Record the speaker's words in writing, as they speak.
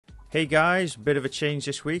Hey guys, bit of a change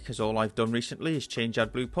this week as all I've done recently is change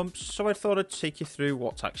AdBlue pumps, so I thought I'd take you through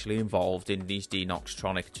what's actually involved in these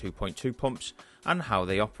Denoxtronic 2.2 pumps and how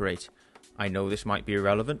they operate. I know this might be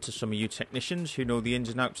irrelevant to some of you technicians who know the ins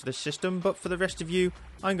and outs of this system, but for the rest of you,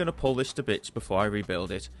 I'm going to pull this to bits before I rebuild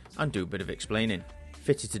it and do a bit of explaining.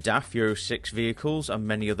 Fitted to DAF Euro 6 vehicles and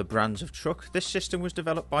many other brands of truck, this system was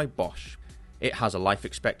developed by Bosch. It has a life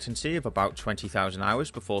expectancy of about 20,000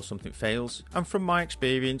 hours before something fails, and from my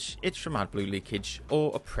experience, it's from AdBlue leakage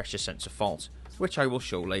or a pressure sensor fault, which I will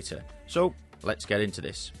show later. So let's get into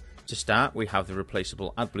this. To start, we have the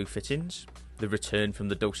replaceable AdBlue fittings, the return from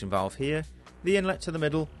the dosing valve here, the inlet to the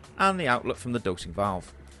middle, and the outlet from the dosing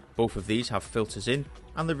valve. Both of these have filters in,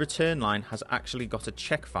 and the return line has actually got a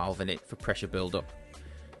check valve in it for pressure build-up.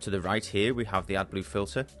 To the right here we have the AdBlue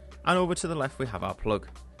filter, and over to the left we have our plug.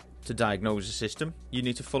 To diagnose a system, you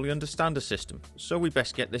need to fully understand a system, so we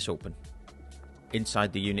best get this open.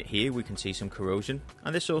 Inside the unit here we can see some corrosion,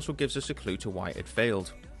 and this also gives us a clue to why it had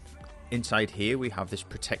failed. Inside here we have this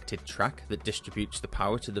protected track that distributes the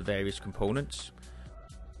power to the various components.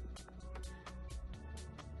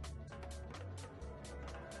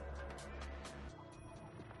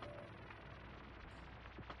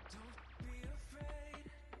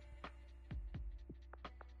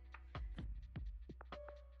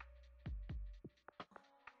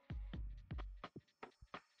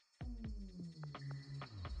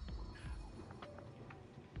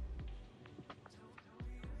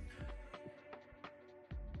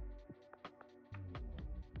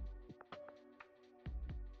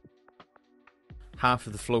 Half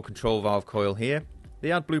of the flow control valve coil here, the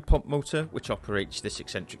AdBlue pump motor which operates this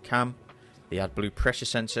eccentric cam, the AdBlue pressure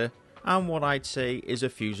sensor, and what I'd say is a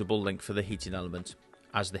fusible link for the heating element,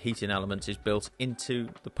 as the heating element is built into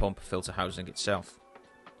the pump filter housing itself.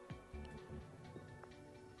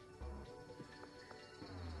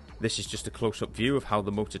 This is just a close-up view of how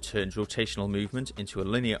the motor turns rotational movement into a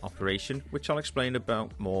linear operation, which I'll explain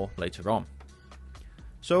about more later on.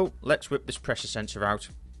 So let's whip this pressure sensor out.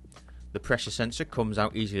 The pressure sensor comes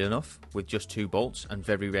out easily enough with just 2 bolts and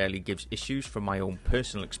very rarely gives issues from my own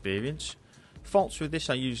personal experience. Faults with this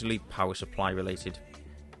are usually power supply related.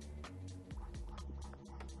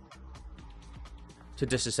 To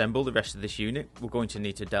disassemble the rest of this unit, we're going to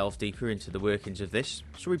need to delve deeper into the workings of this,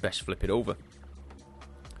 so we best flip it over.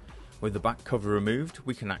 With the back cover removed,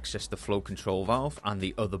 we can access the flow control valve and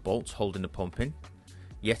the other bolts holding the pump in.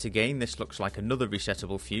 Yet again, this looks like another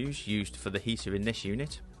resettable fuse used for the heater in this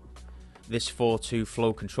unit. This 4-2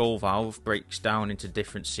 flow control valve breaks down into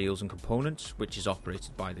different seals and components, which is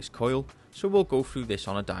operated by this coil, so we'll go through this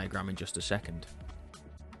on a diagram in just a second.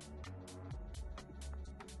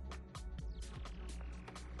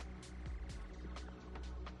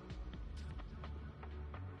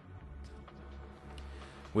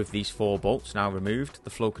 With these 4 bolts now removed, the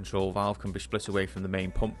flow control valve can be split away from the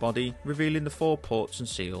main pump body, revealing the 4 ports and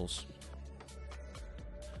seals.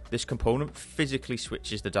 This component physically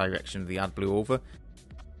switches the direction of the AdBlue over,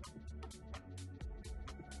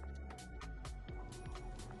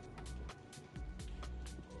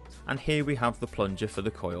 and here we have the plunger for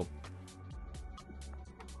the coil.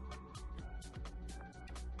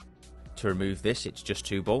 To remove this, it's just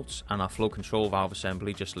 2 bolts, and our flow control valve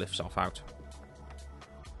assembly just lifts off out.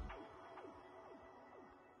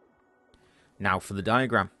 Now for the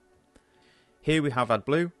diagram. Here we have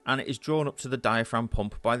AdBlue, and it is drawn up to the diaphragm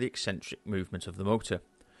pump by the eccentric movement of the motor,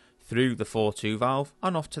 through the 4-2 valve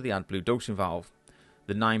and off to the AdBlue dosing valve.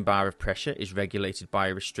 The 9 bar of pressure is regulated by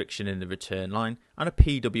a restriction in the return line and a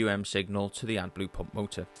PWM signal to the AdBlue pump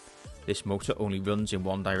motor. This motor only runs in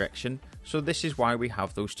one direction, so this is why we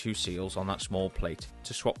have those 2 seals on that small plate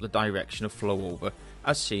to swap the direction of flow over,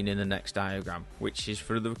 as seen in the next diagram, which is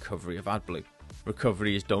for the recovery of AdBlue.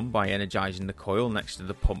 Recovery is done by energising the coil next to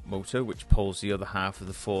the pump motor, which pulls the other half of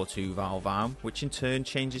the 4-2 valve arm, which in turn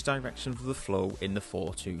changes direction of the flow in the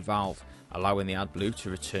 4-2 valve, allowing the AdBlue to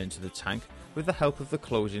return to the tank with the help of the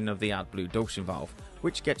closing of the AdBlue dosing valve,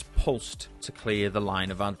 which gets pulsed to clear the line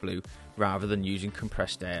of AdBlue rather than using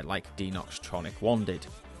compressed air like Denoxtronic 1 did.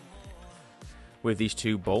 With these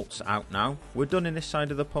 2 bolts out now, we're done in this side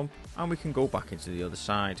of the pump and we can go back into the other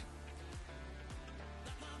side.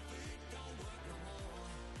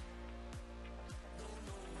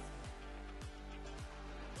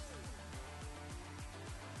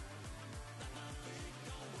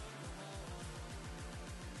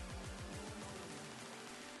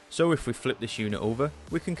 So if we flip this unit over,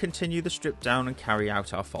 we can continue the strip down and carry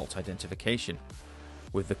out our fault identification.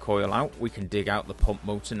 With the coil out, we can dig out the pump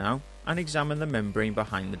motor now and examine the membrane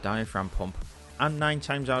behind the diaphragm pump, and 9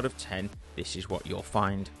 times out of 10 this is what you'll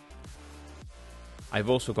find. I've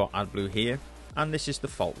also got AdBlue here, and this is the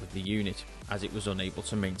fault with the unit, as it was unable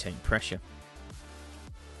to maintain pressure.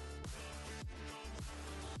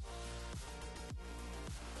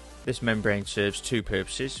 This membrane serves two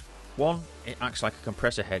purposes. One, it acts like a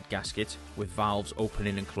compressor head gasket with valves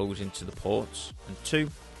opening and closing to the ports, and two,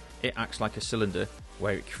 it acts like a cylinder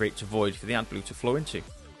where it creates a void for the AdBlue to flow into.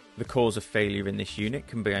 The cause of failure in this unit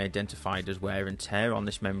can be identified as wear and tear on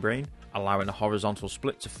this membrane, allowing a horizontal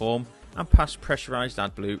split to form and pass pressurised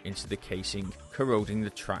AdBlue into the casing, corroding the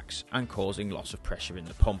tracks and causing loss of pressure in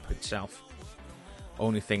the pump itself.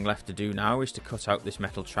 Only thing left to do now is to cut out this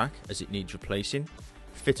metal track as it needs replacing,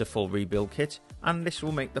 fit a full rebuild kit, and this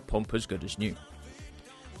will make the pump as good as new.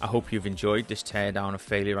 I hope you've enjoyed this teardown of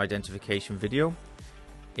failure identification video.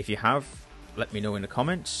 If you have, let me know in the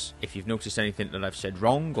comments. If you've noticed anything that I've said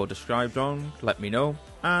wrong or described wrong, let me know,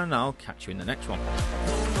 and I'll catch you in the next one.